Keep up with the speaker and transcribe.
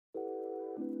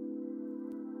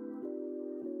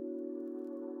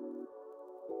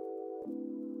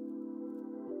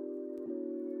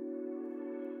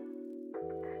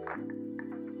Welcome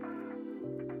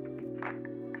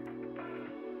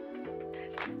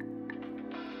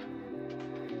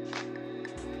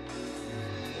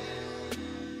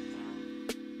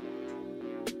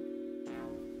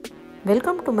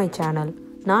to my channel.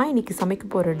 நான் இன்னைக்கு சமைக்க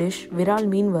போகிற டிஷ் விரால்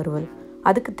மீன் வறுவல்.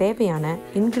 அதுக்கு தேவையான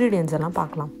இன்க்ரீடியன்ஸ் எல்லாம்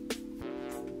பார்க்கலாம்.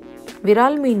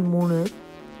 விரால் மீன் 3,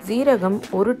 சீரகம்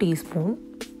 1 டீஸ்பூன்,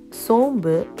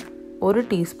 சோம்பு 1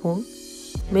 டீஸ்பூன்,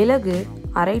 மிளகு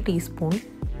 1/2 டீஸ்பூன்,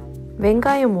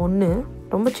 வெங்காயம் 1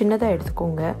 ரொம்ப சின்னதாக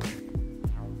எடுத்துக்கோங்க,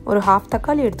 ஒரு 1/2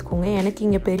 தக்காளி எடுத்துக்கோங்க. எனக்கு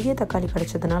இங்கே பெரிய தக்காளி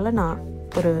கிடச்சதுனால நான்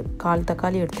ஒரு 1/4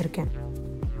 தக்காளி எடுத்திருக்கேன்.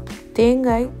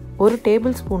 தேங்காய் 1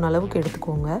 டேபிள் ஸ்பூன் அளவுக்கு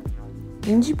எடுத்துக்கோங்க.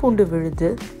 இஞ்சி பூண்டு விழுது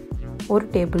 1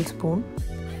 டேபிள் ஸ்பூன்,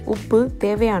 உப்பு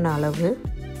தேவையான அளவு,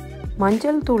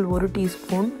 மஞ்சள் தூள் 1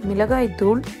 டீஸ்பூன், மிளகாய்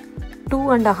தூள்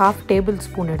 2.5 டேபிள்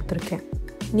ஸ்பூன் எடுத்திருக்கேன்.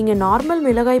 நீங்கள் நார்மல்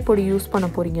மிளகாய் பொடி யூஸ் பண்ண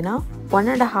போகிறீங்கன்னா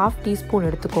 1.5 டீஸ்பூன்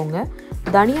எடுத்துக்கோங்க.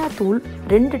 தனியாத்தூள்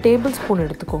 2 டேபிள் ஸ்பூன்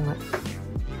எடுத்துக்கோங்க.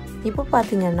 இப்போ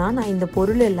பார்த்தீங்கன்னா நான் இந்த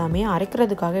பொருள் எல்லாமே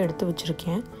அரைக்கிறதுக்காக எடுத்து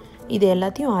வச்சுருக்கேன். இது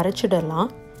எல்லாத்தையும் அரைச்சிடலாம்.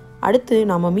 அடுத்து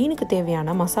நம்ம மீனுக்கு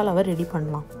தேவையான மசாலாவை ரெடி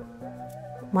பண்ணலாம்.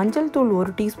 மஞ்சள் தூள்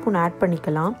 1 டீஸ்பூன் ஆட்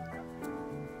பண்ணிக்கலாம்.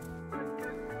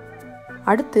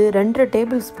 அடுத்து 2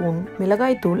 டேபிள் ஸ்பூன்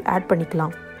மிளகாய் தூள் ஆட்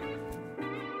பண்ணிக்கலாம்.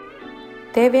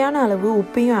 தேவையான அளவு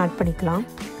உப்பையும் ஆட் பண்ணிக்கலாம்.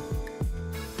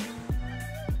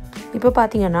 இப்போ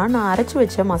பார்த்தீங்கன்னா நான் அரைச்சி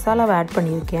வச்ச மசாலாவை ஆட்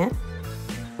பண்ணியிருக்கேன்.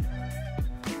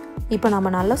 இப்போ நம்ம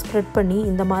நல்லா ஸ்ப்ரெட் பண்ணி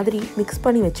இந்த மாதிரி மிக்ஸ்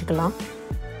பண்ணி வச்சுக்கலாம்.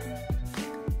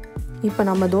 இப்போ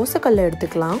நம்ம தோசைக்கல்லை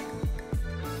எடுத்துக்கலாம்.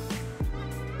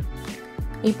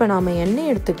 இப்போ நாம் எண்ணெய்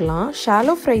எடுத்துக்கலாம்.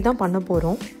 ஷாலோ ஃப்ரை தான் பண்ண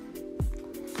போகிறோம்.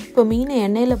 இப்போ மீனை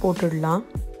எண்ணெயில் போட்டுடலாம்.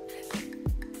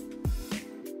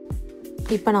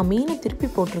 இப்போ நான் மீனை திருப்பி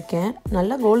போட்டிருக்கேன்.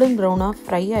 நல்லா கோல்டன் ப்ரௌனாக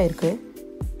ஃப்ரை ஆகிருக்கு.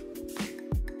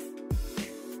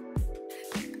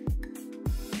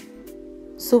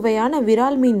 சுவையான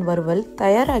விரால் மீன் வறுவல்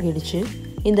தயாராகிடுச்சு.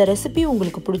 இந்த ரெசிபி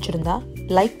உங்களுக்கு பிடிச்சிருந்தா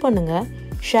லைக் பண்ணுங்கள்,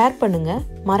 ஷேர் பண்ணுங்கள்,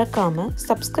 மறக்காமல்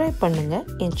சப்ஸ்கிரைப் பண்ணுங்கள்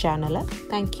என் சேனலை.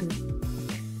 தேங்க்யூ.